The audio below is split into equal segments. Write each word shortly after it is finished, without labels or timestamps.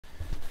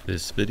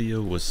This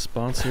video was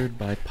sponsored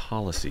by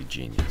Policy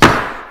Genius.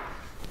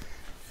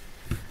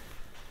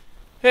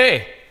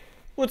 Hey,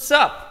 what's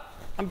up?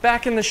 I'm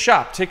back in the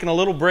shop taking a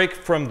little break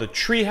from the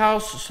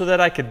treehouse so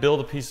that I could build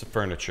a piece of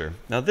furniture.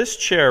 Now this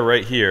chair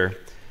right here,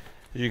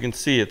 as you can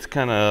see, it's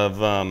kind of,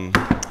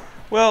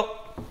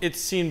 well, it's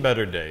seen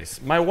better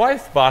days. My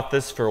wife bought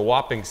this for a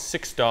whopping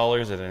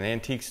 $6 at an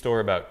antique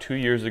store about 2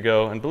 years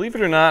ago, and believe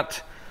it or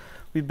not,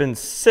 we've been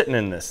sitting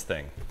in this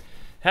thing.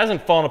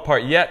 Hasn't fallen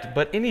apart yet,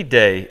 but any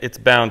day it's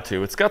bound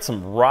to. It's got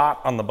some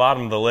rot on the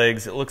bottom of the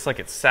legs. It looks like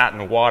it sat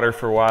in water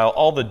for a while.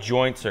 All the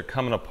joints are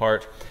coming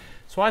apart.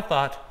 So I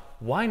thought,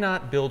 why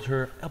not build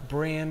her a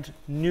brand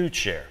new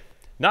chair?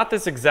 Not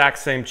this exact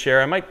same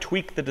chair. I might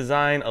tweak the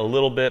design a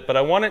little bit, but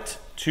I want it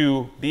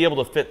to be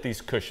able to fit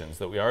these cushions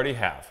that we already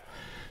have.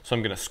 So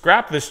I'm gonna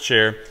scrap this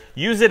chair,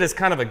 use it as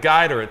kind of a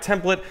guide or a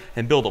template,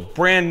 and build a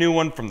brand new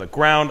one from the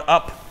ground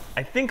up.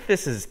 I think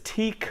this is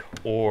teak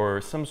or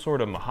some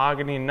sort of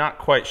mahogany, not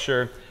quite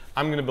sure.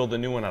 I'm gonna build a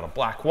new one out of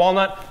black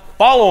walnut.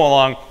 Follow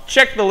along,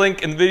 check the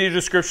link in the video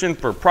description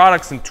for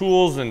products and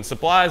tools and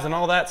supplies and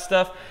all that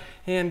stuff.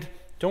 And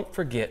don't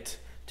forget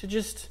to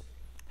just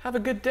have a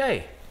good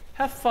day,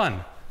 have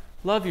fun,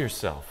 love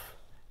yourself,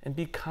 and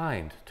be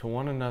kind to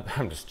one another.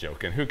 I'm just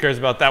joking, who cares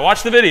about that?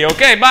 Watch the video,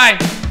 okay, bye.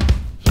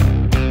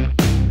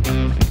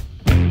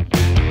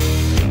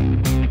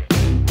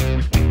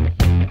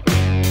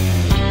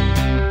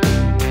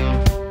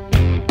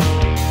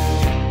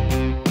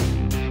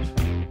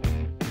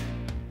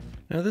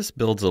 Now this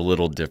build's a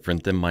little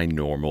different than my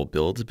normal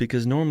builds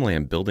because normally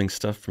I'm building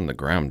stuff from the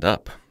ground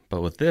up.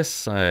 But with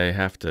this, I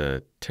have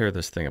to tear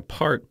this thing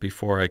apart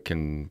before I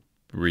can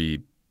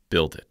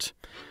rebuild it,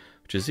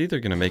 which is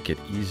either going to make it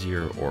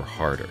easier or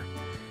harder.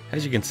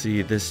 As you can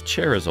see, this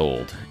chair is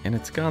old and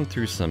it's gone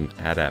through some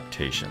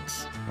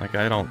adaptations. Like,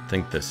 I don't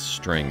think this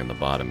string in the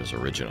bottom is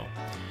original.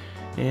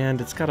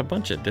 And it's got a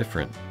bunch of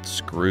different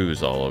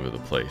screws all over the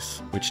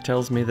place, which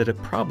tells me that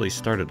it probably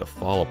started to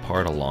fall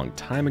apart a long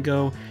time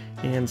ago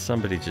and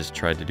somebody just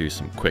tried to do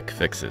some quick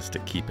fixes to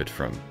keep it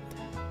from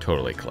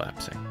totally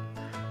collapsing.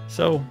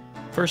 So,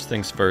 first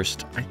things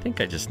first, I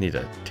think I just need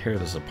to tear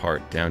this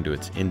apart down to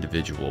its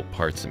individual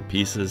parts and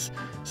pieces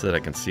so that I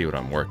can see what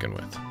I'm working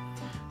with.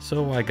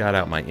 So I got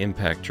out my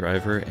impact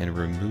driver and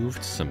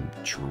removed some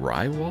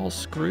drywall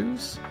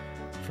screws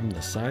from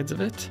the sides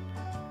of it.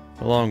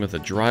 Along with the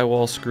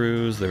drywall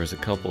screws, there was a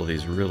couple of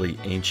these really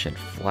ancient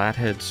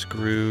flathead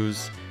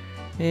screws.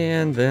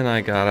 And then I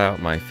got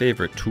out my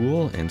favorite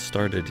tool and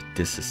started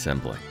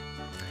disassembling.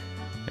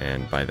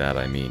 And by that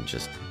I mean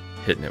just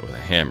hitting it with a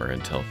hammer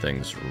until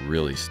things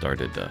really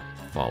started to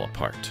fall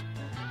apart.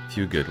 A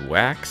few good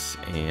whacks,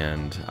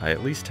 and I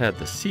at least had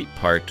the seat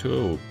part,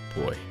 oh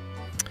boy,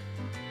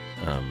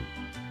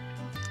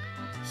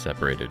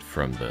 separated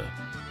from the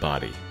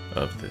body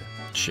of the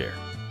chair.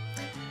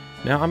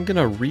 Now I'm going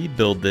to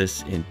rebuild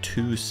this in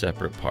two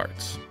separate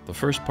parts. The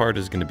first part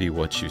is going to be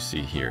what you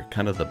see here,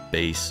 kind of the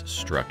base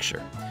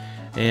structure.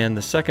 And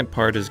the second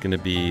part is going to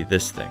be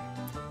this thing,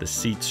 the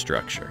seat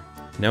structure.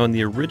 Now in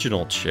the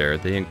original chair,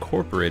 they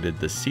incorporated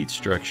the seat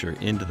structure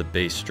into the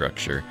base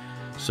structure,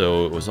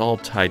 so it was all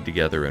tied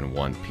together in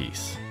one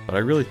piece. But I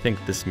really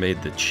think this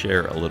made the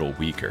chair a little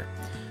weaker.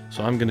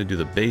 So I'm going to do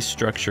the base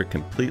structure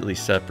completely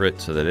separate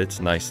so that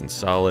it's nice and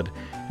solid,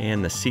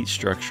 and the seat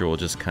structure will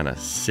just kind of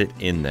sit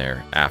in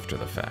there after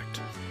the fact.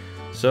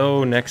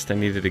 So next I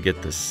needed to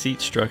get the seat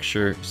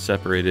structure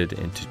separated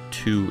into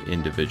two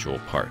individual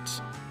parts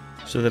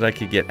so that I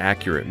could get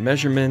accurate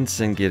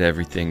measurements and get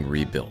everything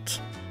rebuilt.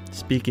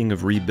 Speaking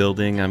of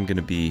rebuilding, I'm going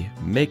to be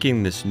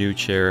making this new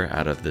chair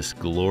out of this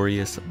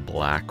glorious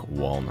black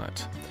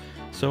walnut.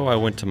 So I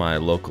went to my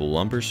local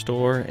lumber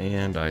store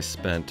and I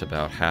spent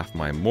about half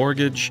my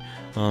mortgage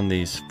on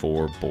these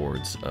 4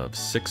 boards of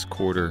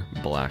 6/4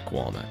 black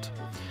walnut.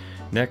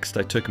 Next,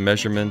 I took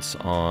measurements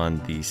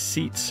on the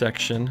seat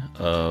section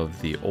of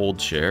the old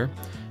chair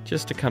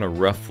just to kind of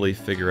roughly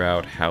figure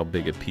out how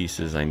big of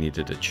pieces I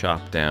needed to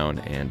chop down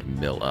and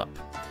mill up.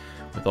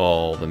 With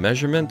all the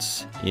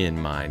measurements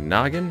in my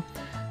noggin,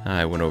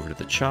 I went over to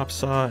the chop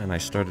saw and I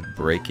started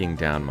breaking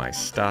down my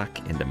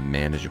stock into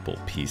manageable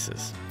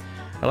pieces.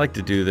 I like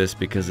to do this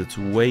because it's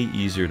way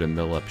easier to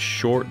mill up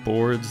short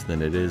boards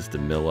than it is to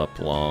mill up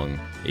long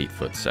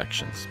 8-foot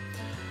sections.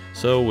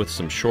 So with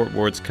some short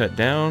boards cut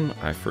down,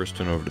 I first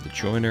went over to the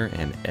joiner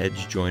and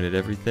edge jointed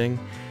everything,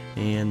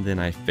 and then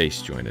I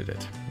face jointed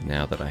it.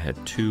 Now that I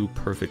had 2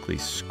 perfectly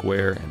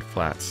square and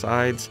flat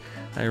sides,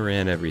 I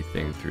ran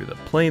everything through the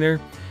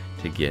planer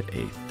to get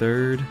a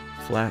 3rd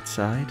flat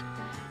side,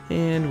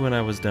 and when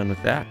I was done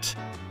with that,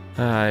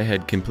 I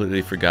had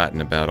completely forgotten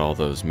about all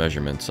those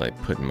measurements I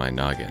put in my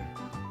noggin.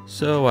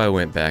 So I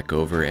went back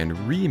over and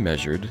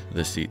re-measured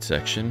the seat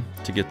section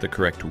to get the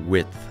correct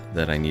width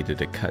that I needed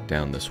to cut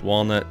down this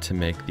walnut to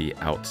make the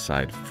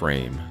outside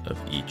frame of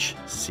each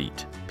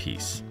seat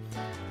piece.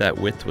 That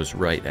width was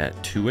right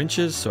at 2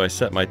 inches, so I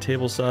set my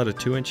table saw to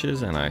 2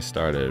 inches and I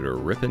started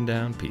ripping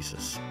down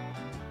pieces.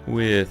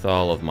 With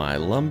all of my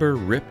lumber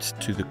ripped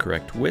to the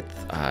correct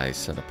width, I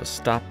set up a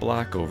stop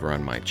block over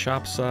on my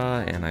chop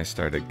saw and I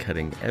started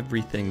cutting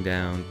everything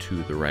down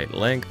to the right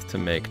length to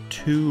make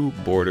 2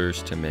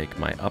 borders to make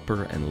my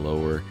upper and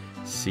lower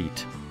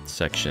seat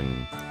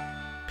section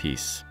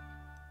piece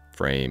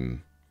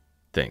frame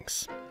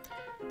things.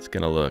 It's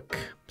gonna look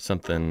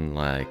something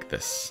like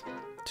this.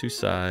 2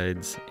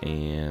 sides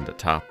and a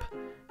top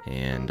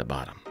and a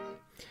bottom.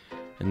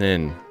 And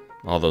then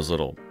all those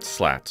little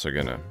slats are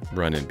gonna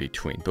run in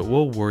between, but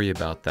we'll worry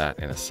about that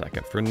in a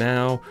second. For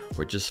now,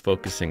 we're just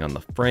focusing on the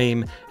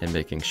frame and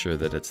making sure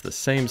that it's the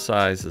same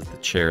size as the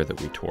chair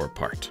that we tore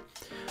apart,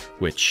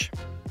 which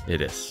it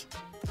is.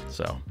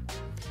 So,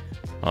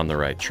 on the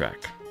right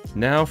track.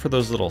 Now for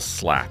those little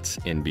slats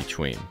in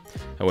between.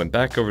 I went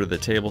back over to the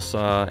table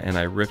saw and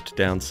I ripped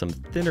down some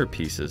thinner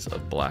pieces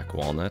of black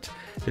walnut,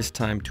 this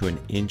time to 1.25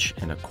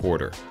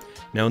 inches.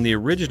 Now in the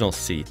original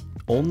seat,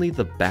 only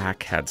the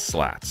back had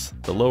slats.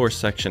 The lower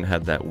section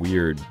had that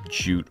weird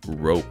jute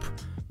rope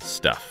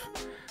stuff.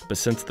 But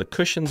since the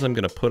cushions I'm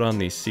going to put on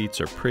these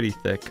seats are pretty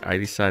thick, I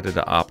decided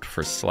to opt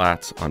for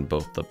slats on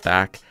both the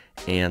back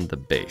and the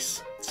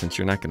base, since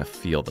you're not going to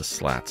feel the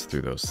slats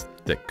through those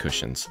thick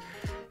cushions.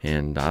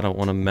 And I don't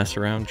want to mess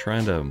around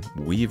trying to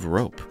weave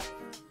rope,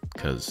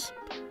 because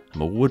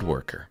I'm a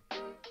woodworker,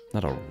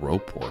 not a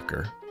rope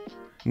worker.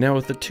 Now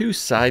with the 2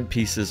 side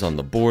pieces on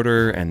the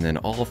border and then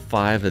all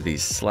 5 of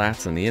these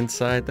slats on the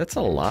inside, that's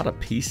a lot of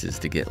pieces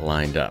to get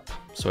lined up.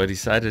 So I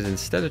decided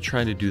instead of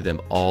trying to do them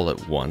all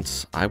at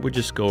once, I would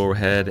just go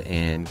ahead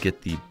and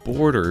get the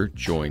border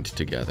joined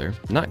together,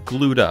 not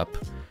glued up,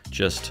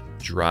 just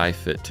dry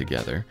fit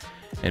together.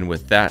 And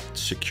with that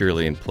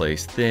securely in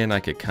place, then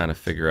I could kind of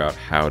figure out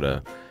how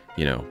to,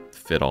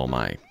 fit all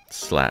my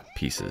slat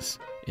pieces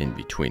in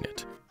between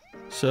it.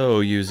 So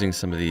using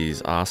some of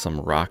these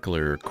awesome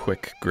Rockler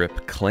quick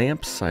grip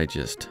clamps, I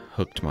just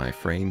hooked my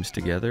frames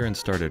together and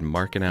started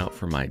marking out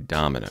for my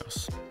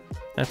dominoes.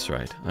 That's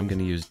right, I'm going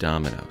to use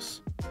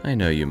dominoes. I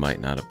know you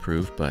might not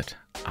approve, but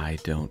I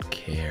don't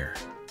care.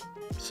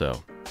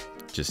 So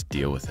just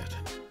deal with it.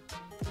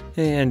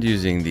 And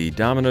using the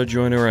domino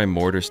joiner, I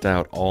mortised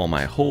out all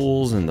my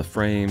holes in the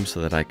frame so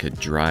that I could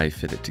dry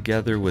fit it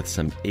together with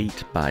some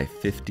 8 by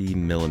 50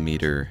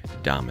 millimeter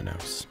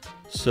dominoes.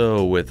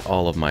 So with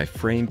all of my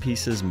frame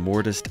pieces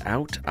mortised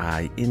out,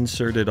 I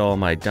inserted all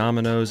my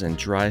dominoes and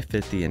dry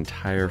fit the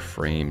entire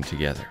frame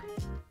together,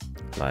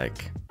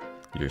 like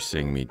you're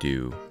seeing me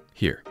do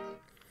here.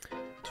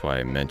 That's why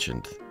I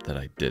mentioned that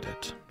I did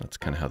it. That's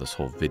kind of how this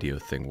whole video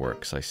thing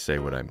works. I say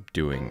what I'm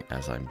doing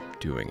as I'm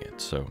doing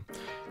it. So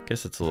I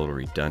guess it's a little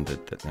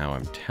redundant that now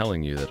I'm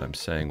telling you that I'm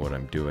saying what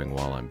I'm doing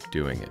while I'm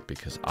doing it,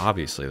 because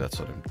obviously that's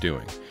what I'm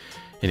doing.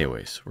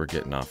 Anyways, we're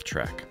getting off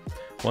track.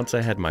 Once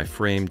I had my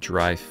frame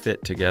dry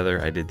fit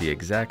together, I did the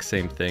exact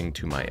same thing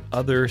to my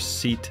other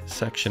seat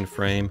section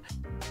frame,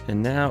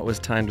 and now it was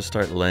time to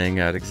start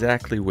laying out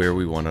exactly where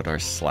we wanted our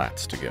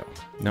slats to go.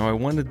 Now I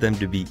wanted them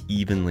to be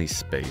evenly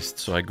spaced,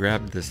 so I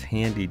grabbed this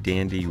handy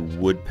dandy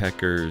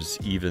woodpecker's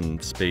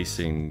even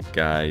spacing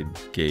guide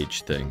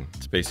gauge thing.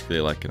 It's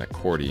basically like an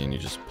accordion you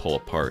just pull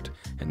apart,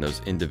 and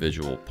those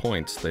individual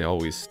points, they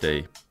always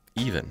stay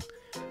even.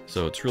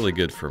 So it's really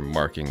good for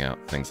marking out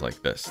things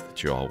like this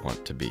that you all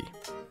want to be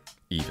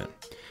even.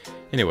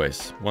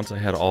 Anyways, once I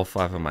had all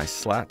 5 of my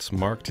slats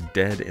marked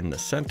dead in the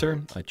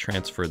center, I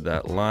transferred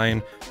that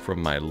line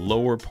from my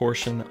lower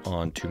portion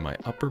onto my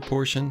upper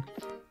portion.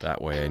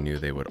 That way I knew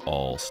they would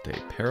all stay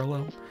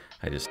parallel.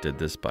 I just did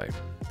this by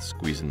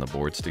squeezing the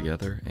boards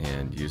together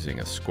and using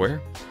a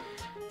square.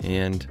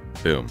 And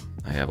boom,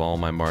 I have all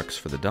my marks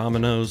for the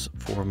dominoes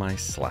for my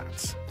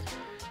slats.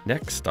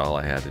 Next, all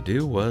I had to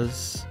do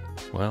was,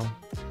 well,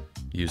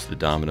 use the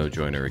domino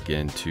joiner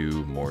again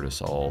to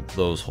mortise all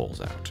those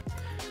holes out.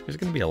 There's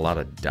going to be a lot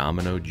of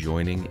domino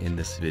joining in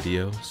this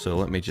video, so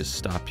let me just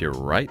stop you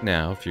right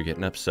now if you're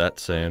getting upset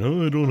saying,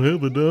 oh, I don't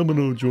have a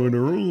domino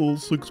joiner, oh,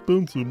 it's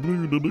expensive.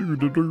 You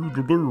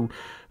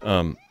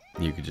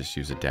could just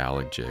use a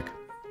Dalek jig.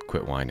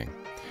 Quit whining.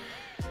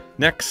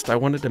 Next, I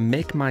wanted to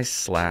make my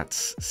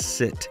slats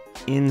sit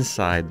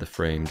inside the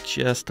frame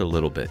just a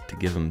little bit to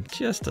give them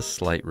just a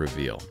slight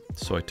reveal.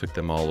 So I took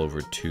them all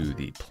over to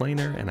the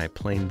planer and I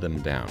planed them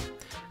down.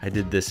 I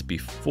did this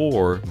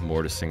before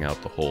mortising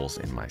out the holes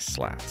in my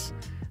slats.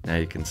 Now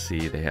you can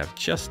see they have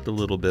just a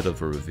little bit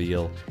of a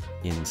reveal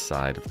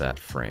inside of that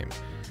frame.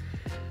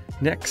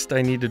 Next,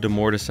 I needed to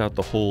mortise out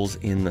the holes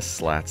in the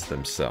slats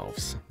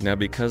themselves. Now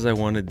because I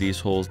wanted these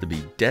holes to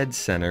be dead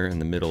center in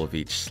the middle of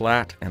each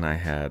slat, and I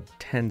had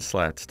 10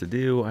 slats to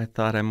do, I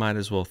thought I might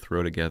as well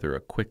throw together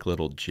a quick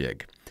little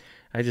jig.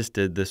 I just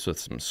did this with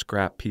some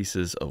scrap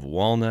pieces of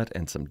walnut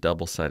and some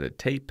double-sided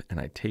tape, and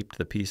I taped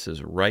the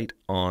pieces right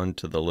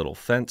onto the little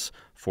fence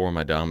for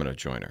my domino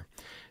joiner.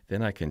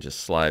 Then I can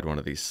just slide one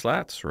of these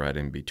slats right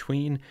in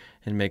between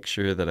and make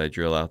sure that I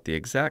drill out the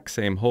exact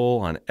same hole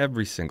on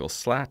every single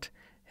slat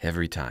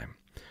every time.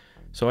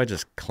 So I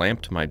just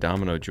clamped my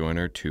domino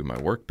joiner to my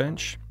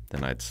workbench,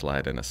 then I'd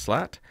slide in a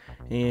slat,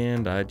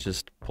 and I'd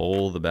just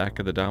pull the back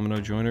of the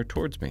domino joiner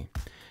towards me.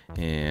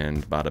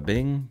 And bada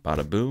bing,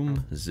 bada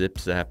boom, zip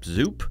zap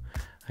zoop.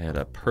 I had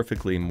a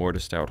perfectly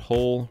mortised out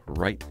hole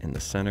right in the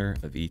center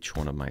of each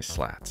one of my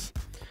slats.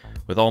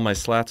 With all my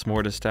slats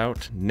mortised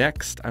out,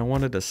 next I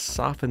wanted to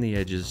soften the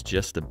edges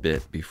just a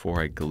bit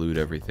before I glued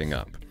everything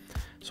up.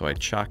 So I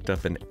chalked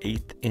up an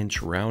 1/8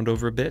 inch round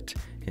over bit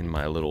in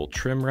my little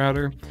trim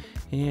router,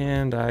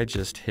 and I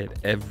just hit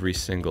every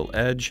single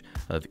edge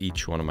of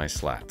each one of my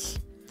slats.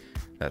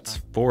 That's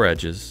 4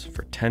 edges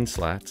for 10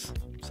 slats,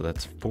 so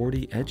that's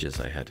 40 edges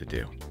I had to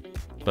do.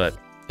 But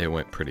it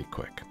went pretty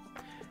quick.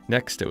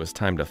 Next, it was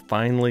time to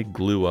finally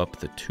glue up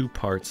the 2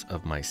 parts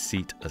of my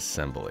seat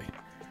assembly.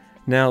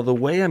 Now, the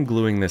way I'm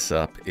gluing this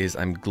up is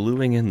I'm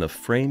gluing in the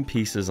frame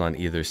pieces on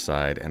either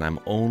side, and I'm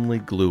only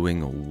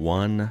gluing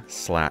 1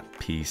 slat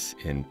piece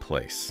in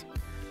place.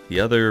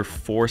 The other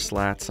 4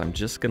 slats I'm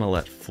just gonna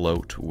let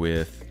float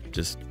with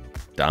just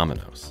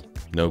dominoes,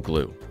 no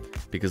glue,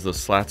 because those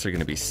slats are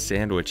gonna be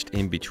sandwiched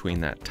in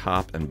between that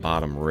top and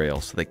bottom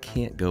rail, so they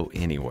can't go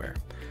anywhere.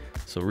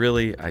 So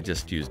really, I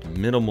just used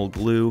minimal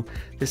glue.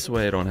 This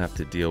way I don't have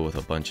to deal with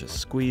a bunch of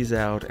squeeze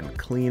out and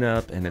clean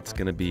up, and it's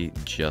gonna be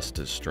just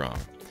as strong.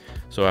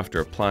 So after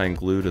applying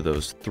glue to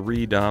those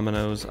 3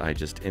 dominoes, I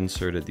just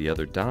inserted the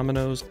other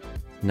dominoes,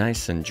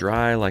 nice and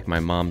dry like my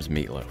mom's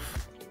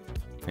meatloaf.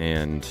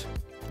 And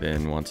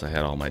then once I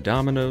had all my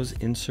dominoes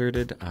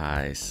inserted,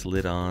 I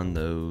slid on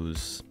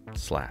those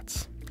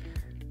slats.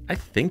 I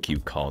think you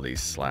call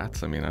these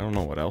slats. I mean, I don't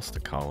know what else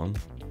to call them.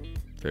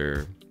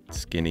 They're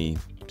skinny,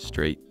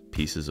 straight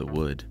pieces of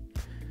wood.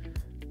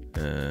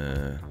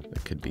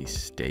 It could be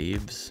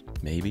staves,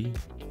 maybe?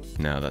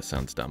 No, that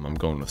sounds dumb. I'm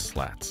going with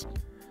slats.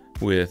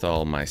 With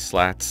all my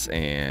slats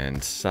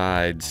and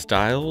side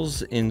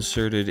stiles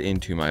inserted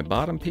into my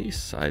bottom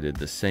piece, I did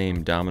the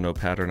same domino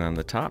pattern on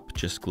the top,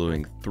 just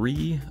gluing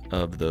 3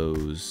 of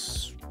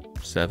those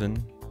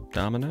 7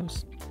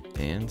 dominoes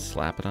and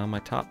slap it on my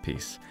top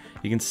piece.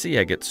 You can see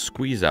I get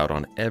squeeze out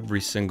on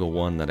every single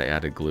one that I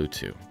added glue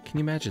to. Can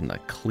you imagine the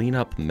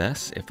cleanup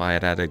mess if I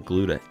had added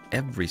glue to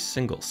every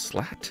single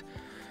slat?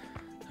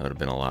 That would have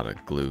been a lot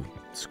of glue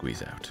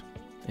squeeze out,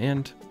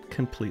 and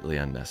completely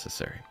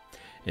unnecessary.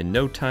 In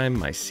no time,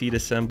 my seat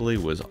assembly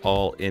was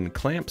all in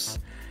clamps,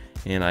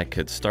 and I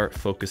could start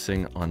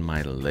focusing on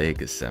my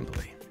leg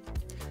assembly.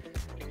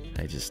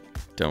 I just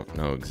don't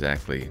know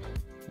exactly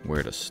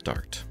where to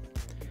start.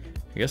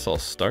 I guess I'll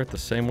start the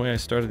same way I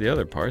started the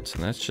other parts,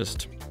 and that's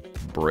just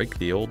break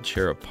the old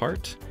chair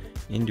apart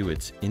into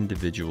its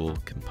individual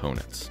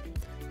components.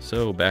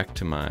 So back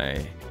to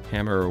my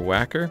hammer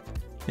whacker,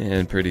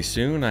 and pretty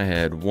soon I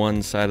had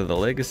one side of the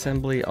leg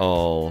assembly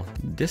all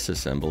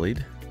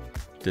disassembled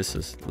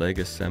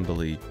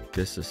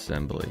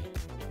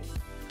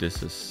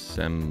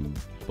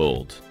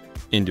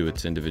into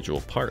its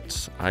individual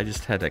parts. I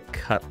just had to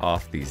cut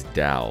off these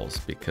dowels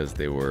because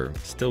they were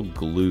still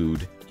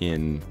glued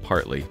in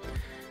partly,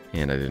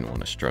 and I didn't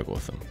want to struggle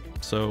with them.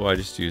 So I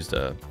just used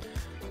a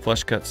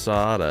flush cut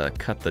saw to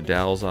cut the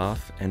dowels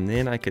off, and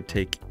then I could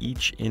take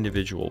each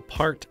individual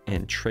part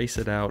and trace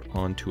it out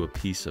onto a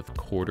piece of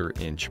 1/4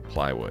 inch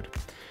plywood.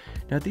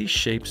 Now these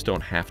shapes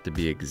don't have to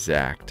be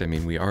exact. I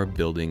mean, we are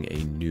building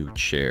a new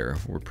chair.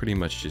 We're pretty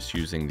much just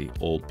using the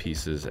old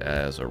pieces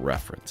as a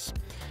reference.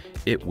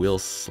 It will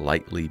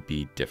slightly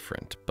be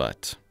different,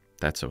 but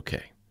that's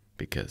okay,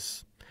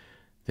 because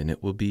then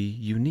it will be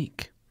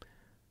unique,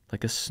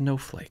 like a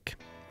snowflake.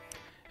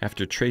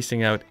 After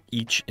tracing out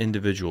each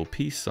individual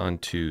piece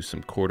onto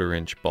some 1/4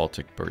 inch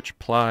Baltic birch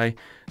ply,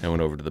 I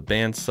went over to the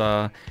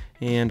bandsaw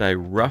and I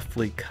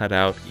roughly cut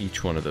out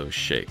each one of those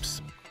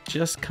shapes,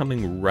 just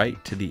coming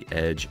right to the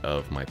edge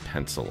of my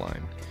pencil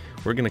line.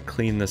 We're gonna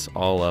clean this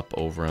all up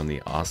over on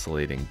the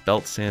oscillating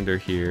belt sander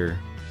here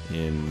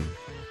in,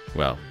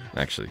 well,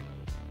 actually,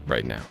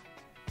 right now.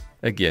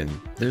 Again,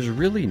 there's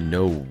really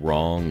no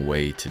wrong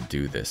way to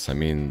do this. I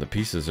mean, the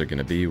pieces are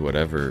gonna be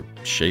whatever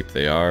shape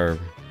they are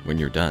when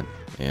you're done,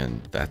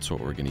 and that's what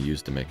we're gonna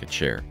use to make a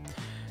chair.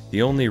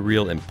 The only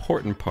real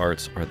important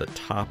parts are the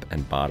top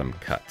and bottom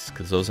cuts,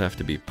 because those have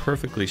to be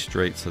perfectly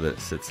straight so that it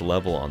sits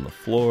level on the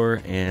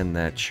floor and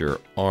that your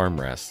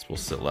armrests will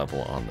sit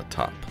level on the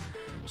top.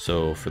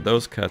 So for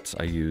those cuts,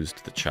 I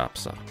used the chop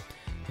saw,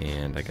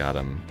 and I got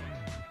them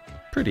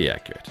pretty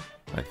accurate,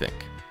 I think.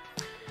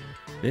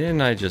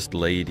 Then I just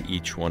laid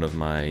each one of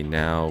my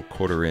now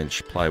 1/4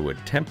 inch plywood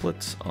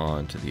templates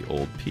onto the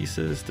old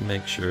pieces to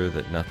make sure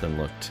that nothing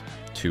looked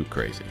too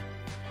crazy.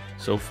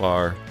 So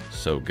far,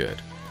 so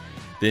good.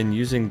 Then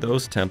using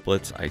those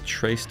templates, I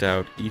traced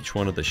out each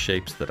one of the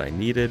shapes that I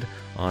needed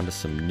onto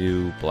some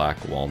new black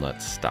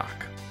walnut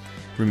stock.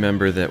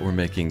 Remember that we're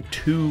making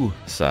 2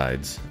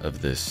 sides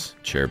of this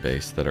chair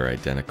base that are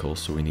identical,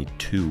 so we need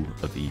 2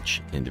 of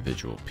each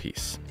individual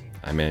piece.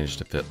 I managed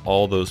to fit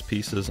all those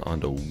pieces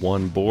onto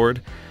one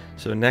board,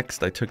 so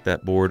next I took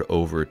that board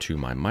over to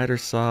my miter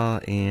saw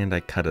and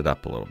I cut it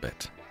up a little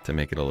bit to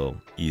make it a little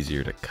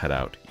easier to cut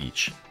out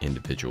each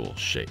individual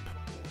shape.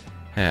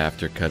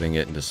 After cutting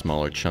it into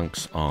smaller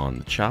chunks on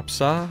the chop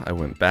saw, I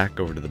went back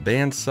over to the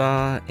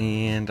bandsaw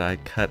and I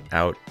cut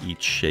out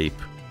each shape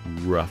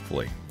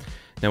roughly.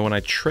 Now when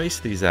I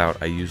traced these out,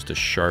 I used a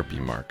Sharpie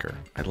marker.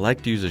 I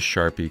like to use a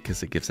Sharpie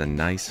because it gives a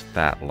nice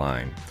fat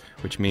line,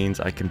 which means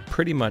I can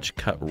pretty much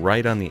cut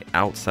right on the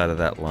outside of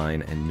that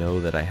line and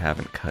know that I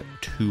haven't cut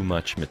too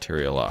much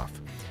material off.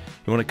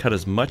 You want to cut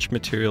as much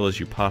material as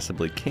you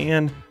possibly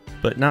can,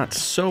 but not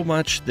so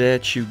much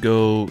that you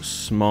go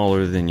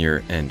smaller than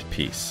your end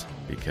piece,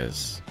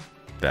 because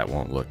that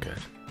won't look good.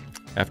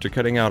 After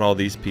cutting out all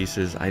these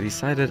pieces, I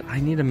decided I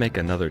need to make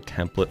another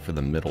template for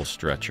the middle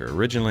stretcher.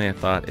 Originally I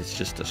thought it's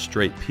just a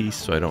straight piece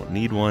so I don't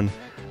need one,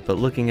 but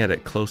looking at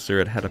it closer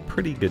it had a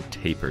pretty good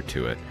taper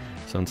to it.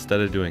 So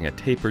instead of doing a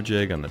taper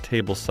jig on the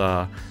table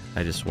saw,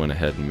 I just went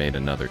ahead and made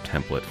another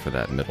template for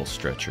that middle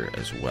stretcher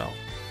as well.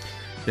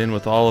 Then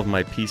with all of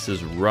my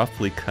pieces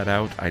roughly cut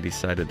out, I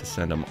decided to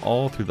send them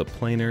all through the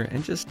planer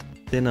and just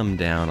thin them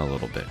down a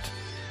little bit.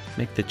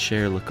 Make the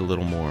chair look a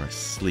little more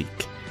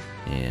sleek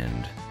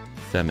and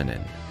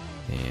feminine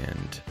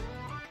and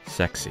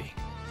sexy.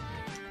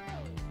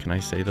 Can I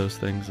say those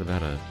things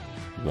about a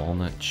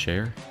walnut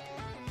chair?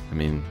 I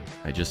mean,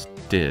 I just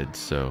did,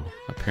 so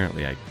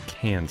apparently I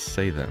can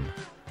say them.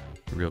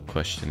 The real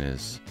question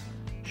is,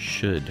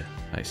 should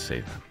I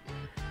say them?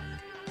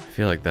 I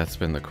feel like that's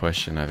been the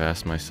question I've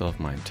asked myself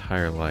my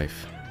entire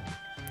life.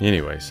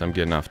 Anyways, I'm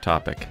getting off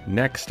topic.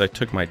 Next, I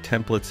took my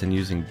templates and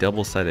using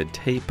double-sided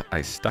tape,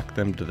 I stuck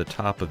them to the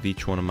top of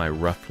each one of my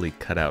roughly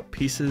cut out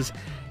pieces,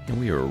 and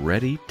we were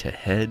ready to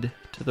head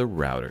to the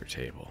router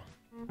table.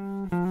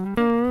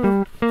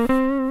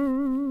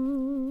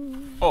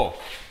 Oh,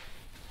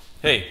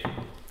 hey,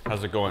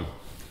 how's it going?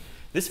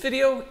 This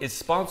video is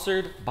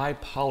sponsored by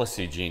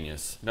Policy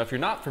Genius. Now, if you're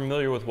not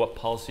familiar with what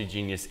Policy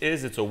Genius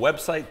is, it's a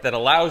website that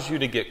allows you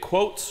to get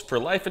quotes for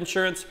life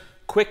insurance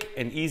quick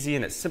and easy,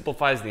 and it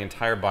simplifies the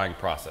entire buying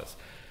process.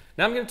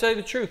 Now, I'm going to tell you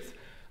the truth.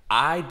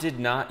 I did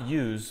not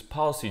use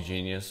Policy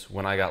Genius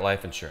when I got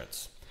life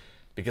insurance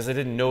because I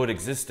didn't know it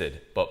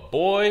existed. But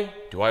boy,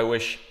 do I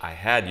wish I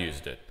had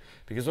used it.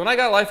 Because when I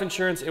got life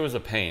insurance, it was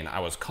a pain. I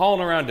was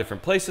calling around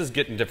different places,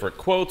 getting different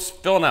quotes,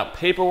 filling out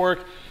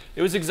paperwork.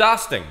 It was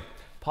exhausting.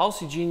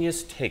 Policy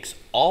Genius takes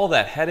all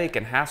that headache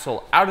and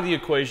hassle out of the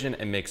equation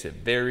and makes it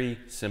very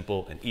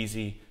simple and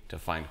easy to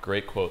find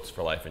great quotes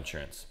for life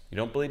insurance. You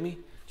don't believe me?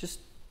 Just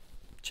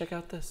check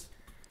out this.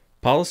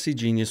 Policy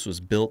Genius was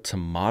built to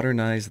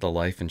modernize the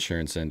life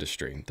insurance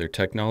industry. Their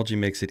technology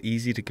makes it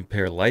easy to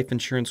compare life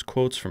insurance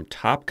quotes from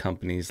top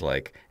companies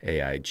like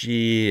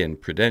AIG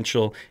and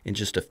Prudential in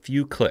just a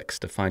few clicks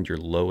to find your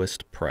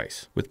lowest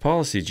price. With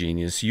Policy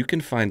Genius, you can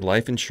find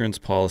life insurance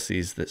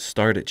policies that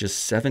start at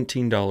just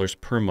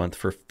 $17 per month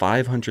for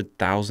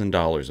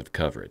 $500,000 of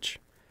coverage.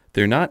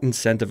 They're not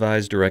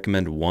incentivized to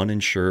recommend one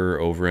insurer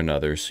over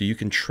another, so you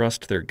can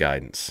trust their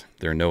guidance.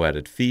 There are no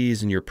added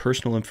fees, and your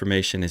personal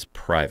information is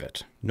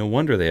private. No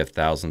wonder they have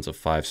thousands of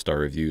 5-star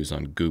reviews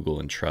on Google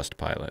and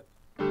Trustpilot.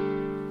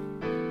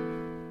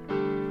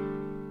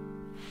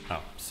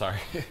 Oh, sorry.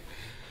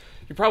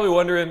 You're probably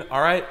wondering,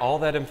 all right, all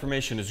that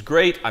information is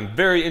great. I'm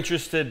very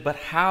interested, but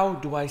how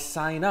do I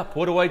sign up?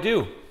 What do I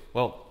do?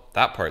 Well,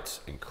 that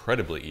part's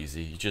incredibly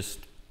easy. You just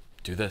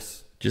do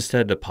this. Just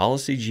head to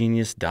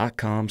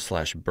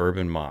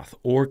policygenius.com/bourbonmoth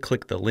or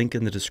click the link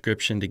in the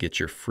description to get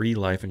your free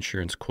life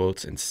insurance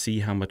quotes and see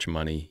how much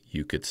money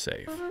you could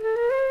save.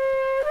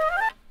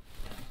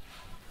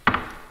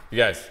 You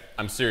guys,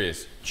 I'm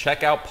serious.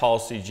 Check out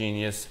Policy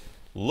Genius.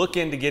 Look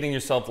into getting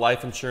yourself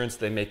life insurance.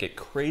 They make it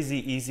crazy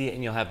easy,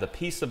 and you'll have the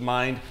peace of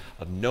mind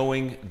of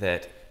knowing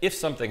that if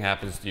something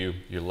happens to you,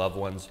 your loved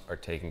ones are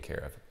taken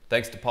care of.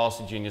 Thanks to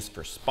Policy Genius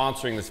for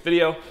sponsoring this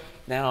video.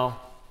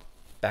 Now,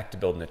 back to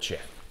building a chair.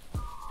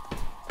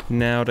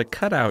 Now to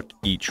cut out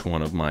each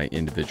one of my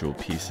individual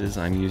pieces,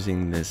 I'm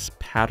using this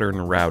pattern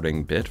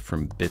routing bit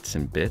from Bits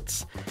and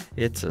Bits.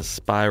 It's a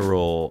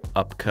spiral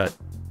upcut,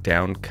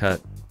 downcut,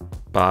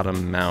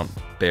 bottom mount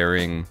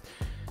bearing.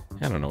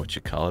 I don't know what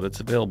you call it. It's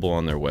available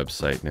on their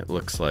website and it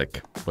looks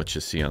like what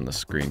you see on the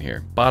screen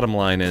here. Bottom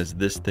line is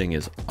this thing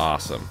is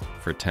awesome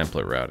for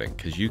template routing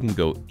because you can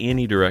go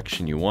any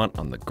direction you want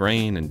on the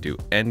grain and do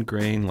end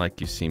grain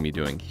like you see me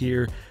doing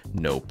here,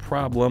 no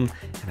problem,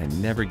 and I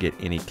never get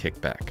any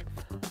kickback.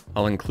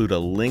 I'll include a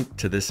link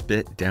to this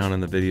bit down in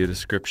the video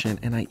description,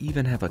 and I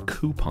even have a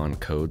coupon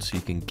code so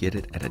you can get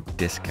it at a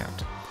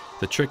discount.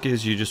 The trick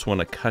is you just want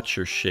to cut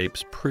your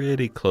shapes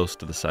pretty close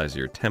to the size of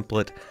your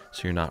template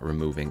so you're not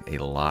removing a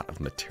lot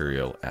of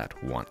material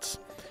at once.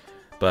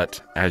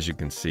 But as you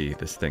can see,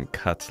 this thing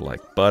cuts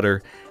like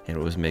butter, and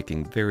it was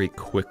making very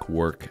quick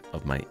work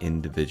of my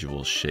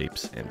individual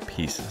shapes and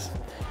pieces.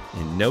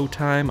 In no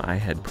time, I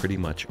had pretty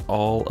much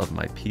all of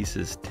my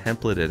pieces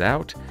templated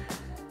out,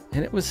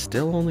 and it was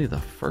still only the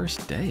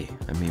first day.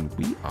 I mean,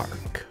 we are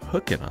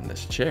cooking on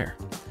this chair.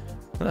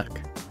 Look,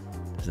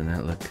 doesn't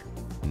that look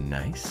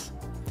nice?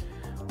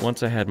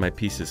 Once I had my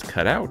pieces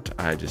cut out,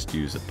 I just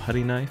use a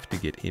putty knife to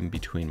get in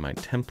between my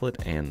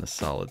template and the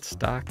solid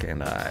stock,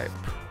 and I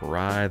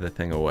pry the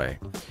thing away.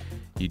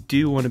 You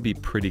do want to be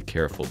pretty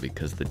careful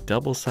because the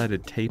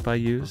double-sided tape I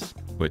use,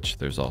 which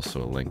there's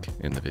also a link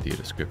in the video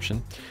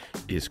description,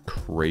 is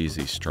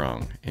crazy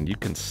strong, and you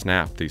can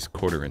snap these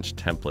 1/4-inch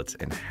templates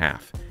in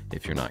half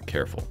if you're not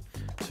careful.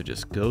 So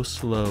just go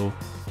slow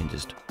and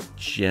just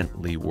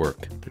gently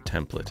work the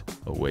template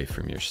away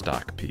from your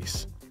stock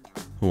piece.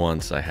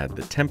 Once I had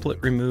the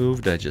template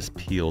removed, I just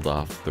peeled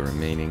off the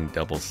remaining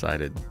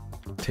double-sided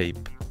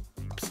tape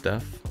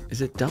stuff.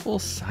 Is it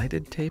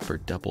double-sided tape or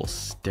double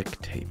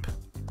stick tape?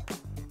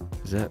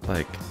 Is that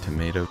like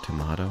tomato?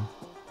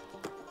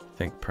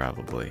 I think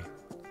probably.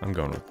 I'm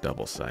going with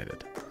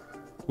double-sided.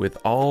 With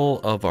all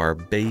of our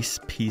base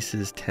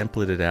pieces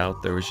templated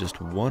out, there was just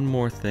one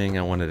more thing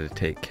I wanted to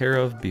take care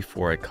of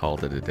before I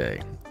called it a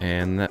day,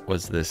 and that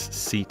was this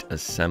seat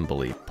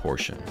assembly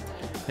portion.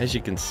 As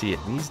you can see,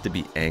 it needs to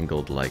be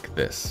angled like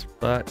this,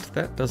 but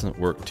that doesn't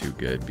work too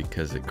good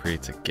because it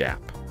creates a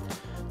gap.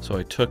 So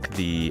I took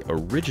the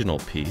original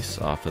piece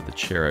off of the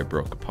chair I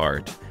broke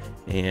apart,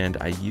 and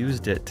I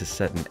used it to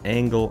set an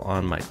angle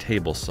on my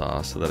table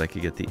saw so that I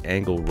could get the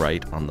angle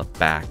right on the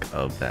back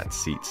of that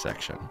seat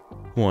section.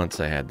 Once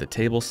I had the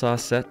table saw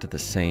set to the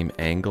same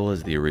angle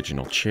as the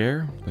original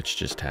chair, which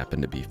just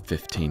happened to be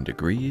 15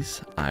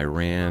 degrees, I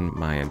ran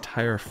my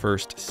entire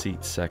first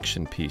seat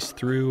section piece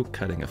through,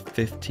 cutting a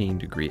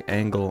 15-degree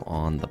angle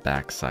on the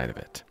back side of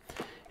it.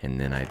 And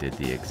then I did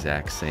the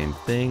exact same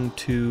thing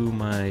to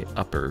my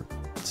upper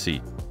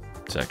seat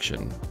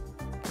section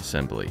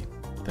assembly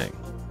thing,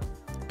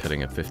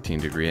 cutting a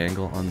 15-degree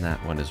angle on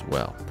that one as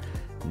well.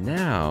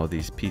 Now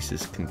these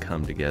pieces can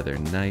come together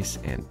nice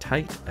and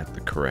tight at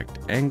the correct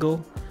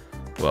angle.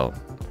 Well,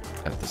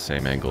 at the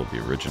same angle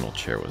the original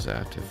chair was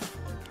at, if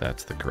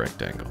that's the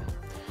correct angle.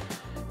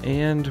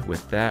 And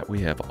with that,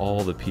 we have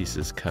all the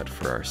pieces cut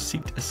for our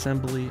seat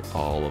assembly,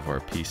 all of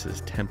our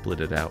pieces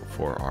templated out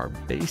for our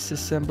base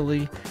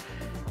assembly,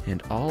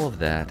 and all of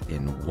that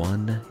in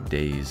one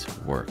day's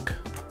work.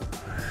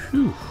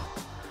 Whew.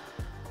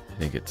 I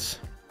think it's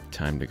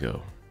time to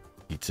go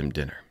eat some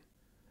dinner.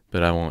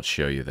 But I won't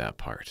show you that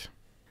part.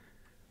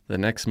 The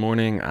next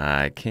morning,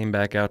 I came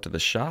back out to the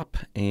shop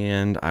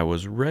and I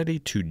was ready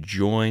to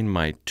join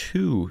my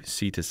 2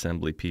 seat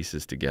assembly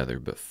pieces together.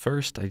 But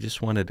first, I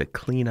just wanted to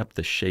clean up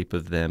the shape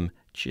of them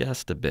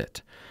just a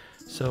bit.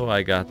 So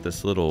I got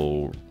this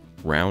little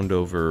round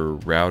over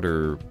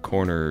router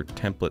corner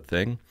template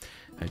thing.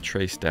 I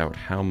traced out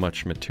how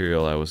much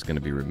material I was going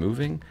to be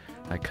removing.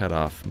 I cut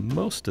off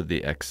most of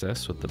the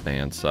excess with the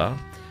bandsaw.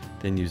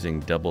 Then using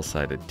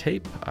double-sided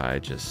tape, I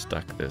just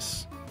stuck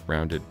this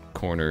rounded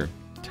corner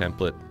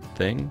template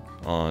thing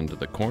onto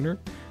the corner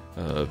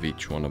of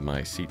each one of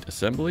my seat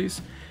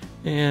assemblies.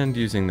 And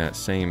using that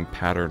same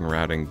pattern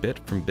routing bit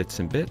from Bits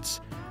and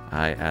Bits,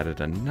 I added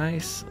a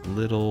nice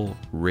little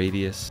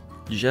radius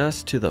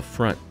just to the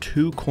front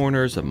 2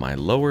 corners of my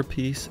lower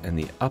piece and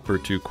the upper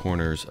 2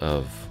 corners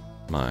of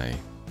my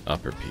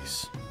upper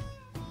piece,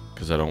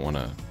 because I don't want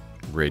to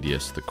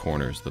radius the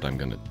corners that I'm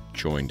going to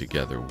join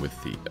together with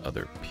the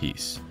other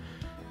piece,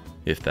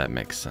 if that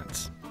makes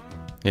sense.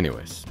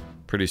 Anyways,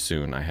 pretty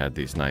soon I had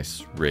these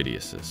nice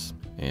radiuses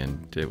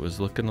and it was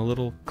looking a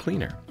little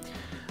cleaner.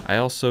 I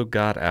also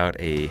got out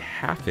a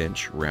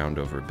 1/2-inch round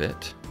over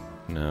bit.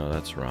 No,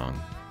 that's wrong.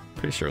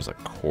 Pretty sure it was a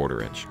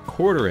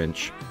 1/4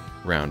 inch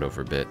round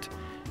over bit,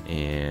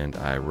 and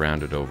I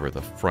rounded over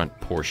the front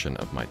portion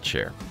of my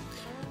chair,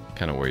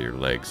 kind of where your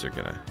legs are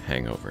gonna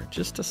hang over,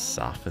 just to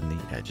soften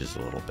the edges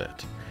a little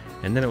bit.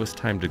 And then it was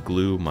time to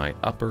glue my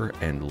upper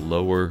and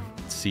lower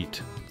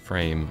seat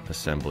frame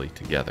assembly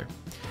together.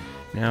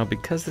 Now,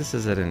 because this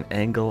is at an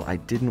angle, I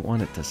didn't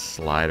want it to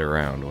slide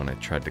around when I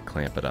tried to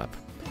clamp it up.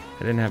 I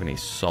didn't have any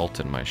salt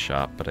in my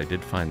shop, but I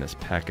did find this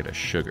packet of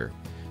sugar,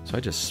 so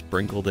I just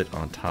sprinkled it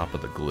on top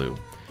of the glue.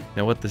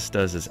 Now what this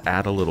does is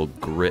add a little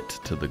grit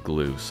to the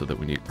glue so that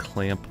when you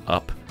clamp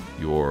up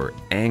your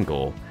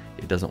angle,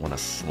 it doesn't want to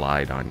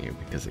slide on you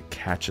because it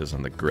catches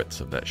on the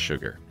grits of that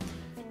sugar.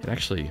 It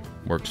actually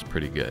works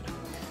pretty good.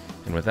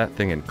 And with that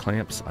thing in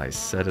clamps, I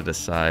set it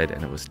aside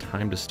and it was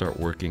time to start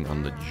working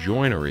on the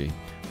joinery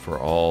for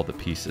all the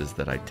pieces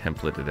that I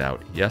templated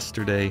out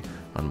yesterday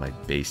on my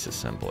base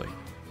assembly.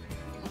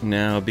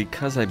 Now,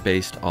 because I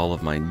based all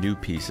of my new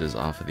pieces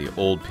off of the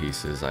old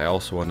pieces, I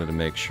also wanted to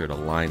make sure to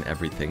line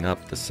everything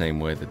up the same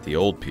way that the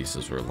old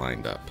pieces were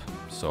lined up.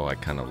 So I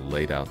kind of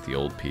laid out the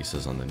old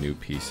pieces on the new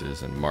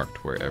pieces and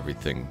marked where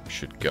everything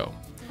should go.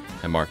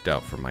 I marked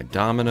out for my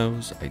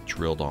dominoes, I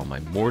drilled all my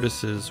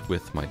mortises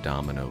with my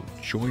domino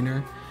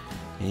joiner,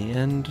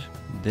 and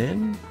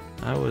then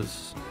I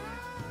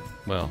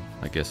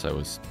guess I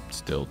was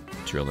still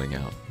drilling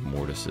out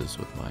mortises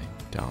with my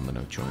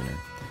domino joiner.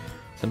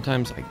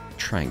 Sometimes I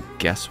try and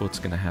guess what's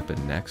going to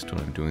happen next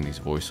when I'm doing these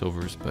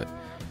voiceovers, but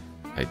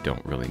I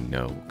don't really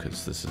know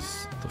because this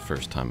is the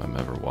first time I'm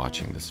ever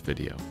watching this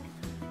video.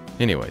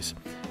 Anyways,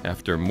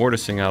 after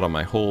mortising out all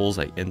my holes,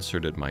 I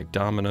inserted my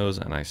dominoes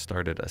and I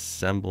started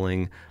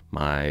assembling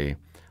my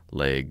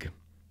leg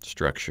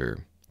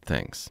structure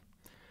things,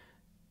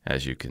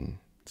 as you can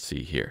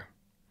see here.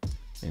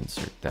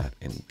 Insert that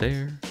in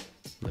there,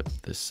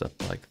 lift this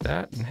up like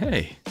that, and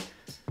hey,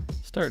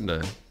 starting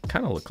to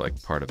kind of look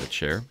like part of a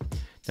chair.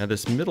 Now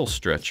this middle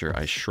stretcher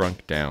I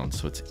shrunk down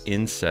so it's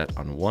inset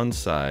on one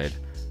side.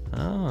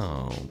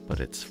 Oh, but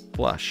it's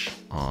flush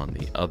on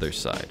the other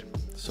side.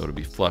 So it'll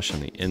be flush on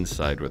the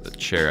inside where the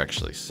chair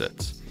actually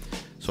sits.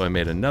 So I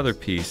made another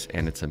piece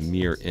and it's a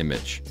mirror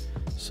image.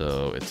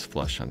 So it's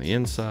flush on the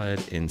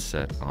inside,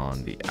 inset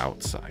on the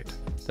outside.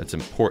 That's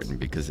important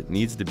because it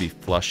needs to be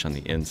flush on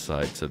the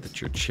inside so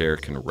that your chair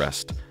can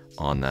rest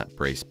on that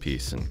brace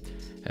piece and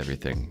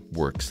everything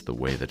works the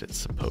way that it's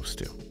supposed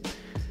to.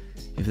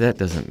 If that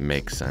doesn't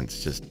make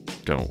sense,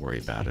 just don't worry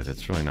about it.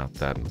 It's really not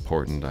that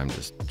important. I'm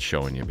just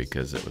showing you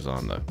because it was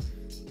on the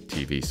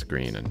TV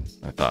screen and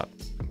I thought,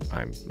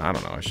 I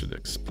don't know, I should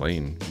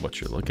explain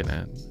what you're looking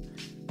at,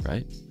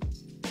 right?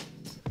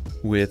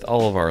 With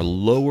all of our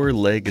lower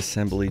leg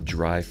assembly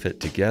dry fit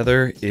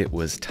together, it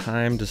was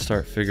time to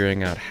start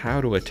figuring out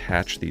how to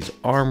attach these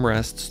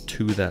armrests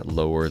to that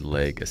lower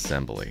leg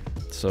assembly.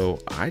 So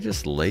I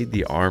just laid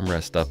the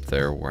armrest up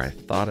there where I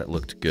thought it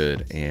looked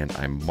good and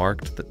I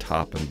marked the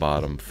top and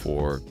bottom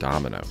for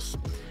dominoes.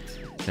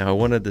 Now I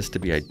wanted this to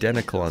be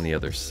identical on the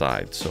other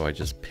side, so I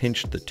just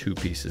pinched the two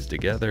pieces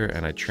together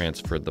and I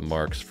transferred the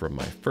marks from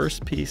my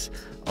first piece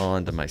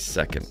onto my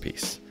second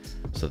piece,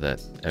 so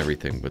that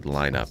everything would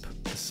line up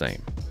the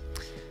same.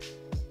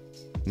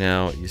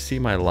 Now you see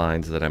my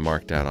lines that I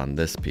marked out on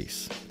this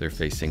piece. They're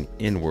facing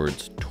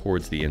inwards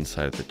towards the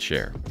inside of the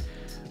chair.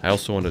 I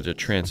also wanted to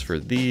transfer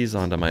these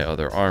onto my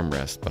other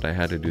armrest, but I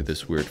had to do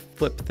this weird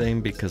flip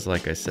thing because,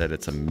 like I said,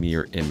 it's a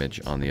mirror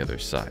image on the other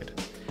side.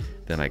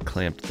 Then I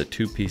clamped the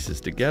two pieces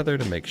together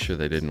to make sure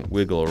they didn't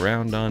wiggle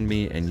around on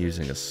me, and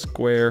using a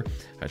square,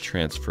 I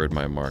transferred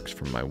my marks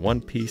from my one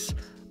piece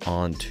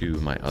onto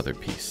my other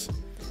piece.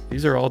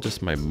 These are all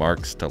just my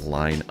marks to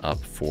line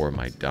up for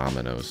my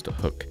dominoes to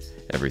hook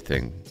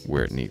everything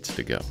where it needs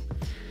to go.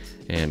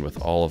 And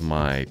with all of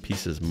my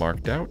pieces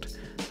marked out,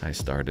 I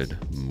started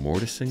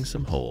mortising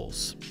some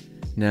holes.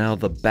 Now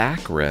the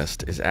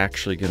backrest is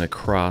actually going to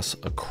cross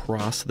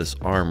across this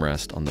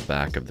armrest on the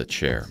back of the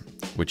chair,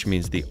 which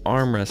means the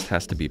armrest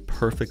has to be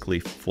perfectly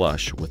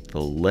flush with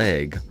the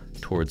leg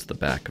towards the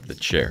back of the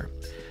chair.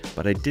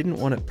 But I didn't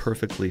want it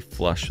perfectly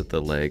flush with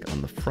the leg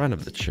on the front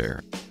of the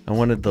chair. I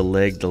wanted the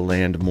leg to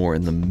land more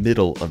in the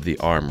middle of the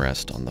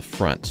armrest on the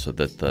front so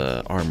that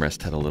the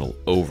armrest had a little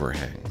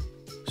overhang.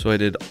 So I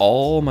did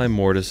all my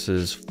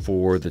mortises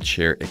for the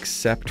chair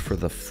except for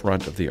the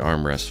front of the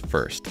armrest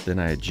first. Then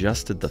I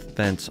adjusted the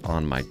fence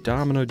on my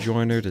domino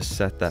joiner to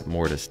set that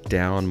mortise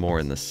down more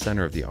in the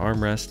center of the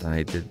armrest, and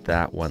I did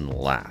that one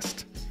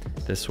last.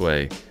 This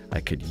way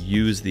I could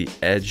use the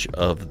edge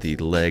of the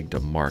leg to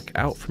mark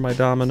out for my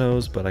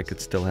dominoes, but I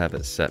could still have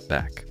it set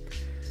back.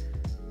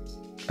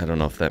 I don't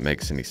know if that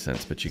makes any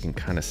sense, but you can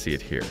kind of see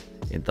it here.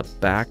 In the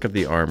back of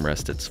the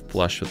armrest, it's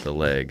flush with the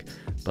leg,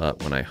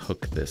 but when I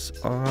hook this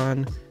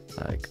on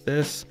like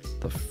this,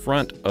 the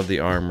front of the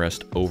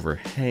armrest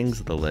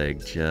overhangs the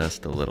leg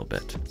just a little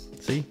bit.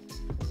 See?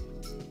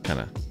 Kind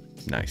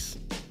of nice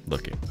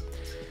looking.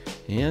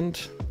 And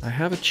I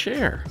have a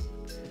chair.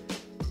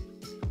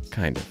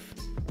 Kind of.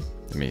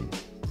 I mean,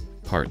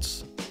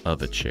 parts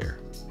of a chair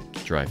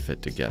dry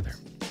fit together.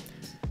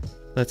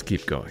 Let's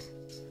keep going.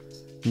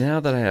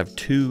 Now that I have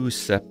two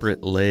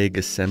separate leg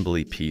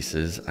assembly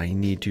pieces, I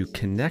need to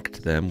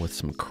connect them with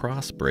some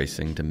cross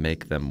bracing to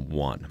make them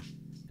one.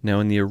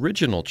 Now in the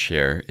original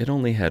chair, it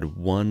only had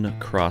one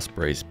cross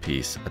brace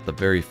piece at the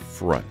very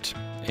front,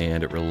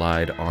 and it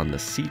relied on the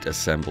seat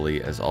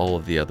assembly as all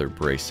of the other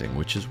bracing,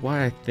 which is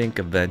why I think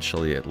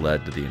eventually it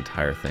led to the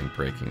entire thing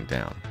breaking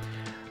down.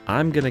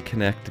 I'm going to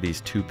connect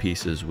these two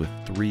pieces with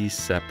three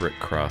separate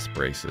cross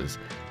braces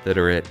that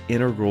are at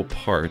integral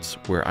parts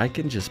where I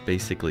can just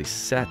basically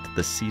set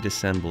the seat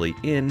assembly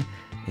in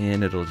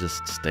and it'll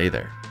just stay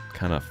there,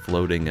 kind of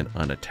floating and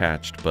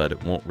unattached, but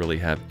it won't really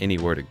have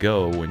anywhere to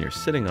go when you're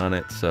sitting on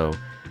it, so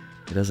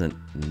it doesn't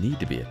need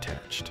to be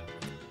attached.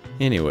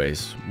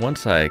 Anyways,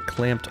 once I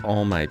clamped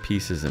all my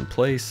pieces in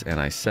place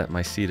and I set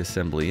my seat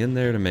assembly in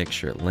there to make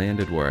sure it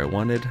landed where I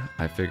wanted,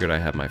 I figured I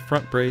have my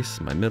front brace,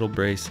 my middle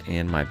brace,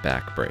 and my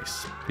back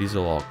brace. These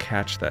will all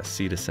catch that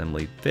seat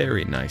assembly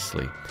very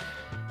nicely.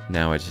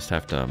 Now I just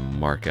have to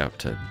mark out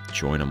to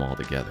join them all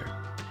together.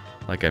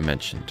 Like I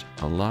mentioned,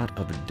 a lot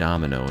of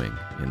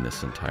dominoing in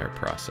this entire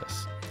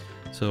process.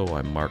 So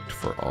I marked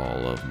for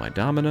all of my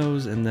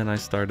dominoes and then I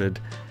started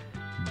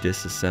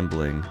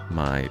disassembling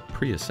my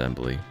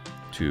pre-assembly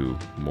to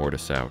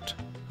mortise out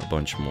a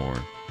bunch more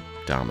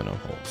domino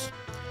holes.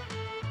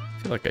 I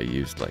feel like I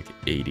used like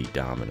 80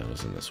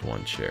 dominoes in this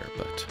one chair,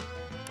 but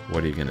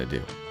what are you gonna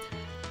do?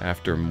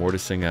 After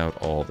mortising out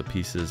all the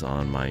pieces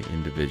on my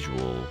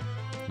individual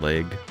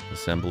leg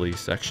assembly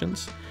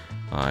sections,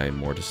 I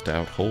mortised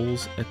out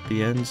holes at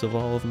the ends of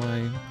all of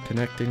my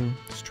connecting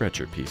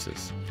stretcher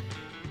pieces.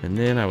 And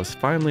then I was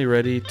finally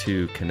ready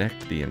to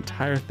connect the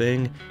entire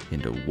thing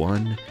into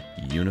one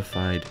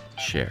unified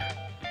chair.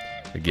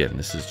 Again,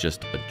 this is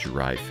just a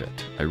dry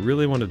fit. I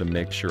really wanted to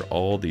make sure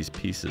all these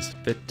pieces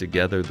fit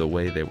together the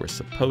way they were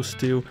supposed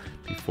to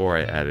before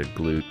I added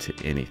glue to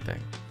anything.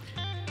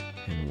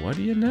 And what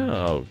do you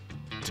know?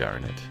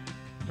 Darn it,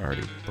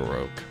 already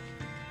broke.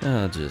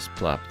 I'll just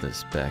plop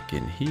this back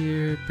in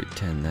here,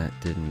 pretend that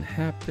didn't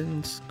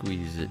happen,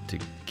 squeeze it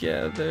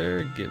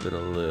together, give it a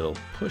little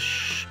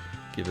push,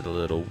 give it a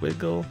little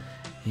wiggle,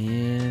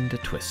 and a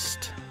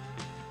twist.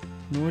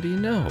 And what do you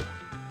know?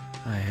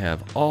 I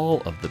have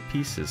all of the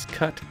pieces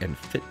cut and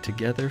fit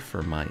together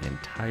for my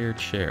entire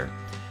chair.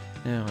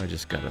 Now I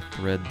just gotta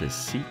thread this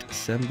seat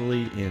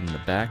assembly in the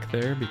back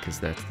there because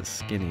that's the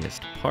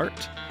skinniest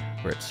part,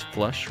 where it's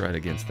flush right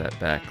against that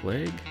back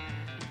leg.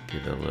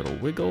 Give it a little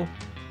wiggle,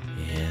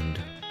 and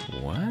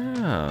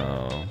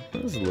wow,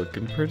 that's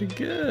looking pretty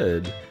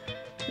good.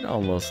 It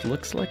almost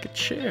looks like a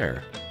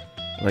chair.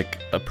 Like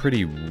a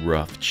pretty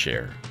rough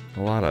chair.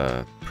 A lot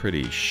of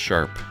pretty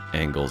sharp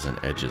angles and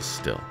edges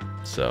still.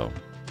 So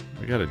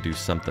we gotta do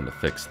something to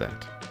fix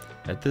that.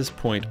 At this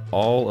point,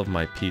 all of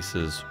my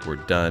pieces were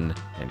done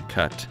and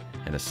cut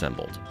and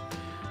assembled.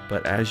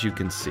 But as you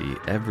can see,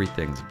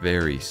 everything's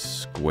very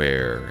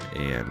square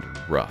and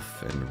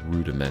rough and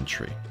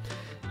rudimentary.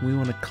 We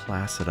want to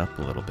class it up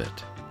a little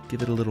bit.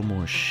 Give it a little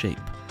more shape,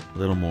 a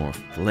little more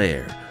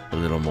flair, a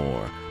little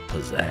more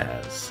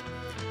pizzazz.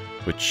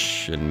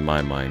 Which in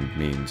my mind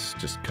means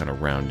just kind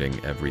of rounding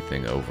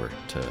everything over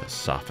to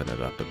soften it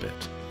up a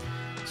bit.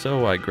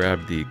 So I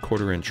grabbed the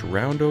 1/4-inch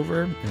round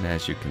over, and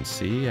as you can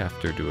see,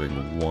 after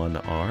doing one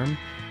arm,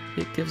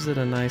 it gives it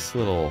a nice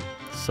little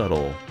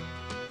subtle,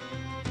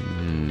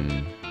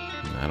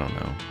 I don't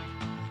know,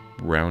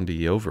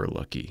 roundy over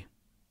looky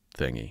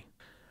thingy.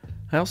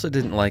 I also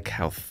didn't like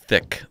how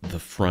thick the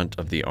front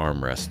of the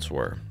armrests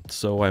were,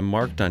 so I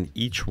marked on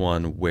each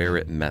one where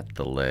it met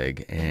the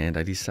leg, and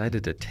I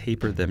decided to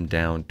taper them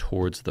down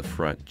towards the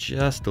front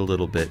just a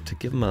little bit to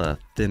give them a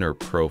thinner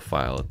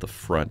profile at the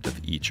front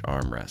of each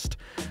armrest.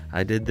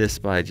 I did this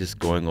by just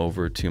going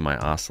over to my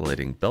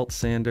oscillating belt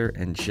sander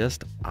and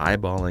just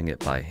eyeballing it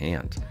by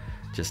hand,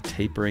 just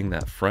tapering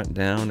that front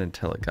down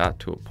until it got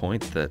to a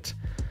point that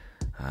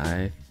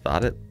I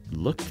thought it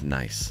looked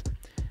nice.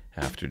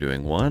 After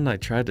doing one, I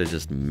tried to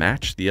just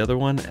match the other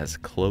one as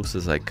close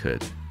as I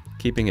could,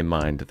 keeping in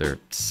mind they're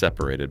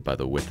separated by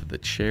the width of the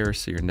chair,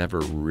 so you're never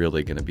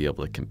really going to be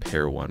able to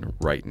compare one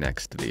right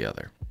next to the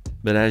other.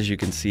 But as you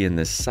can see in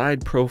this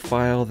side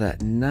profile,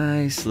 that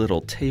nice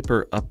little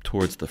taper up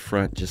towards the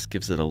front just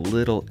gives it a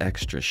little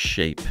extra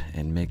shape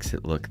and makes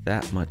it look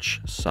that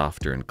much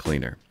softer and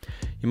cleaner.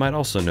 You might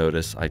also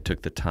notice I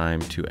took the time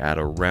to add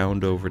a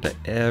round over to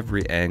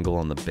every angle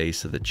on the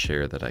base of the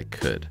chair that I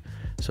could.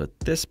 So at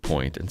this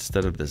point,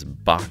 instead of this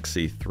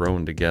boxy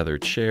thrown together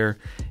chair,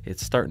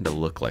 it's starting to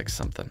look like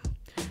something.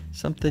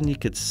 Something you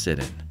could sit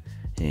in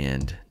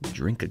and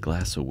drink a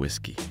glass of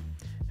whiskey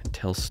and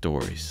tell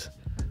stories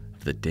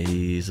of the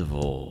days of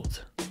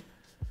old.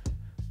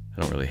 I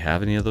don't really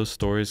have any of those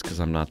stories because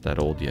I'm not that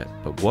old yet,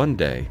 but one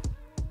day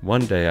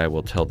I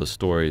will tell the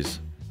stories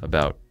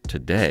about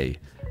today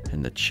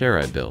and the chair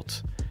I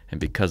built,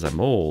 and because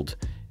I'm old,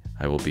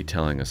 I will be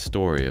telling a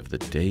story of the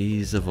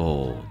days of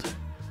old.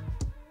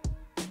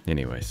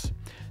 Anyways,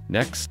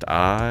 next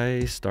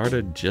I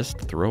started just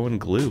throwing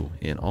glue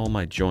in all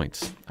my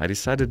joints. I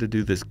decided to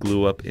do this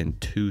glue up in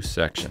 2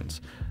 sections.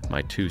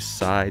 My 2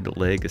 side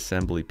leg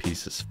assembly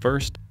pieces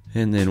first,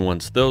 and then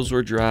once those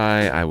were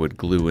dry, I would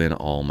glue in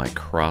all my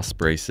cross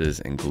braces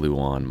and glue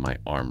on my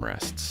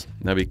armrests.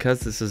 Now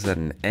because this is at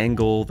an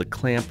angle, the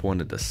clamp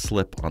wanted to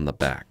slip on the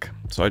back.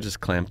 So I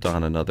just clamped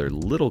on another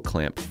little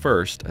clamp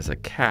first as a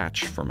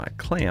catch for my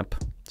clamp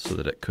so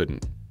that it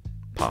couldn't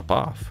pop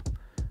off.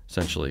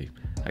 Essentially,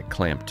 I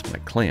clamped my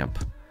clamp,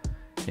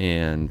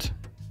 and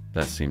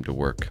that seemed to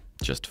work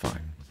just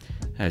fine.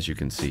 As you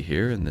can see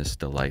here in this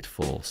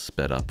delightful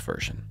sped up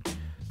version.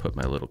 Put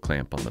my little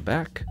clamp on the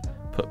back,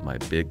 put my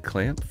big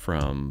clamp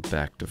from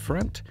back to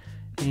front,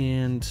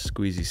 and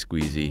squeezy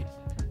squeezy,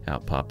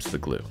 out pops the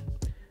glue.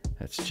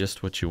 That's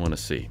just what you want to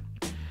see.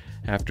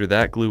 After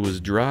that glue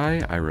was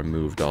dry, I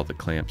removed all the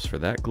clamps for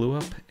that glue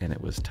up, and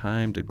it was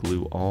time to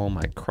glue all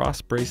my cross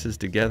braces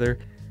together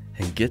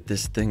and get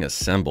this thing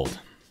assembled.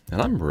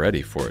 And I'm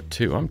ready for it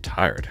too. I'm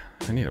tired.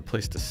 I need a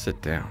place to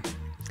sit down.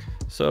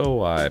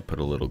 So I put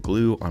a little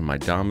glue on my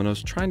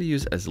dominoes, trying to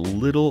use as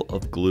little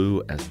of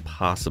glue as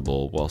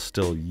possible while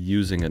still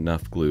using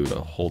enough glue to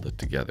hold it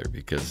together,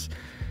 because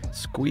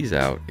squeeze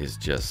out is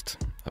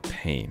just a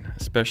pain,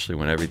 especially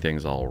when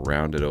everything's all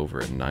rounded over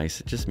and nice.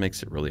 It just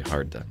makes it really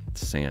hard to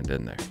sand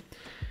in there.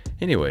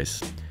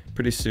 Anyways,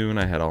 pretty soon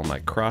I had all my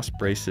cross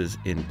braces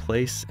in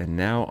place, and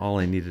now all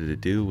I needed to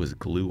do was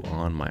glue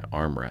on my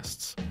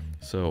armrests.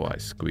 So I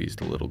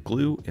squeezed a little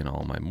glue in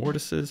all my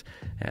mortises,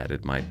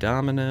 added my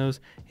dominoes,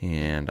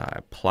 and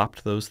I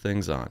plopped those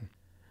things on.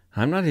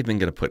 I'm not even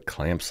going to put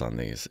clamps on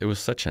these. It was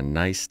such a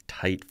nice,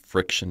 tight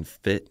friction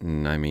fit,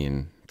 and I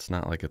mean, it's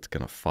not like it's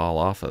going to fall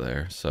off of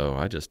there. So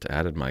I just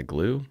added my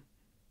glue,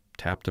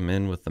 tapped them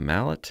in with the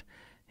mallet,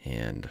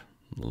 and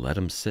let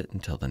them sit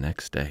until the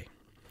next day.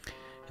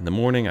 In the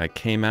morning, I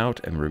came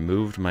out and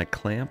removed my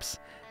clamps.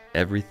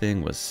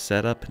 Everything was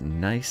set up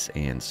nice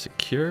and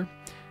secure.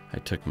 I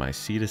took my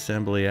seat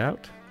assembly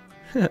out.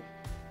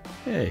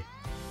 Hey,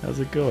 how's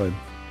it going?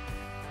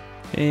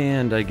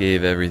 And I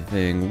gave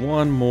everything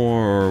one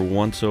more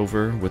once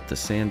over with the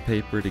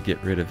sandpaper to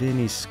get rid of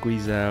any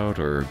squeeze out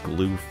or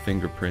glue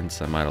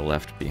fingerprints I might have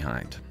left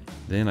behind.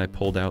 Then I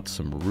pulled out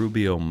some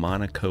Rubio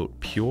Monocoat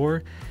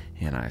Pure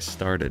and I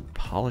started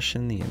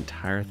polishing the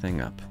entire thing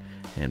up.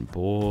 And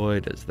boy,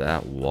 does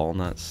that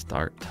walnut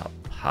start to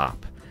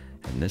pop.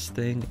 And this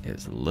thing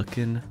is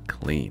looking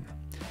clean.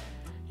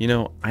 You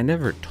know, I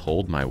never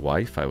told my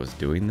wife I was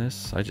doing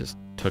this. I just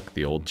took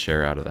the old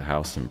chair out of the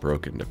house and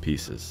broke it into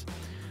pieces.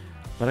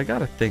 But I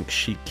gotta think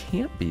she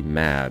can't be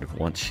mad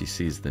once she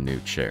sees the new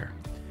chair.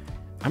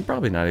 I'm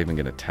probably not even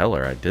gonna tell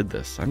her I did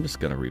this. I'm just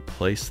gonna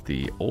replace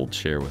the old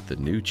chair with the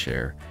new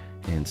chair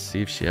and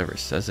see if she ever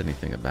says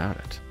anything about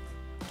it.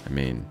 I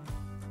mean,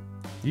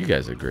 you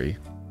guys agree.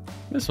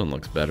 This one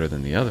looks better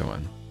than the other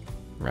one,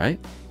 right?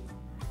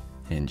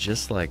 And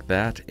just like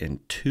that, in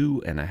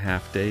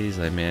 2.5 days,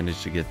 I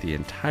managed to get the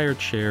entire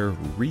chair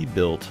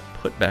rebuilt,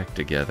 put back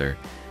together,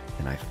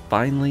 and I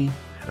finally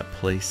had a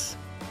place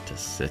to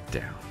sit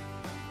down.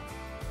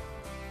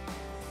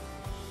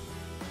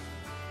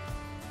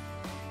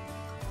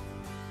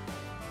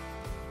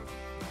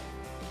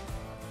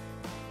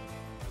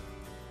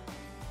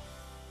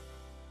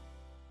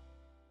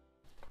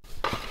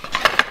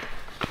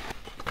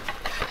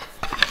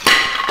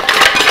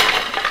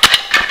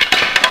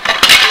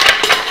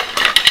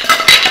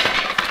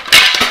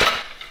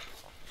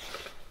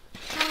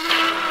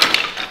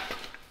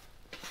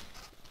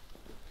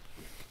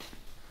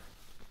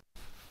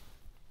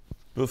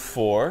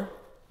 Before,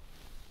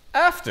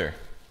 after.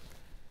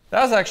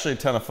 That was actually a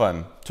ton of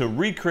fun to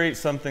recreate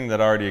something that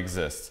already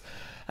exists.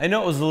 I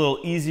know it was a little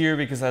easier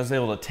because I was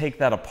able to take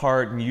that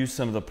apart and use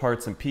some of the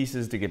parts and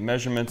pieces to get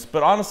measurements,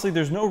 but honestly,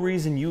 there's no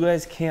reason you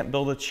guys can't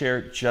build a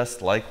chair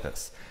just like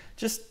this.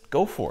 Just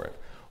go for it.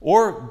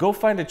 Or go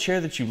find a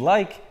chair that you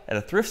like at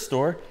a thrift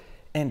store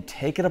and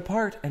take it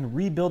apart and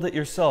rebuild it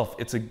yourself.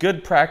 It's a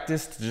good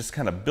practice to just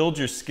kind of build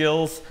your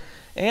skills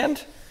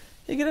and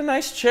you get a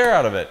nice chair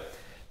out of it.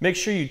 Make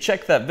sure you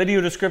check that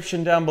video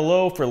description down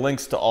below for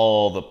links to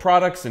all the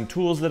products and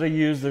tools that I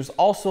use. There's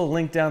also a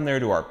link down there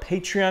to our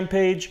Patreon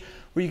page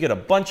where you get a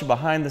bunch of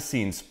behind the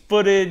scenes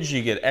footage,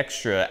 you get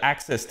extra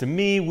access to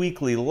me,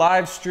 weekly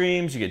live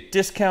streams, you get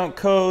discount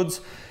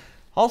codes,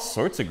 all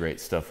sorts of great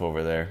stuff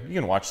over there. You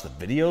can watch the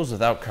videos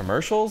without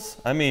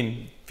commercials. I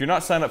mean, if you're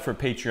not signed up for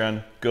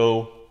Patreon,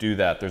 go do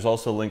that. There's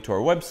also a link to our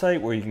website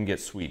where you can get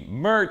sweet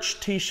merch,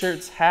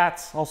 t-shirts,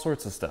 hats, all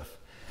sorts of stuff.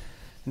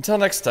 Until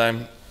next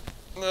time.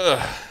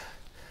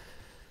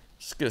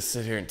 Just gonna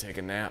sit here and take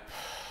a nap.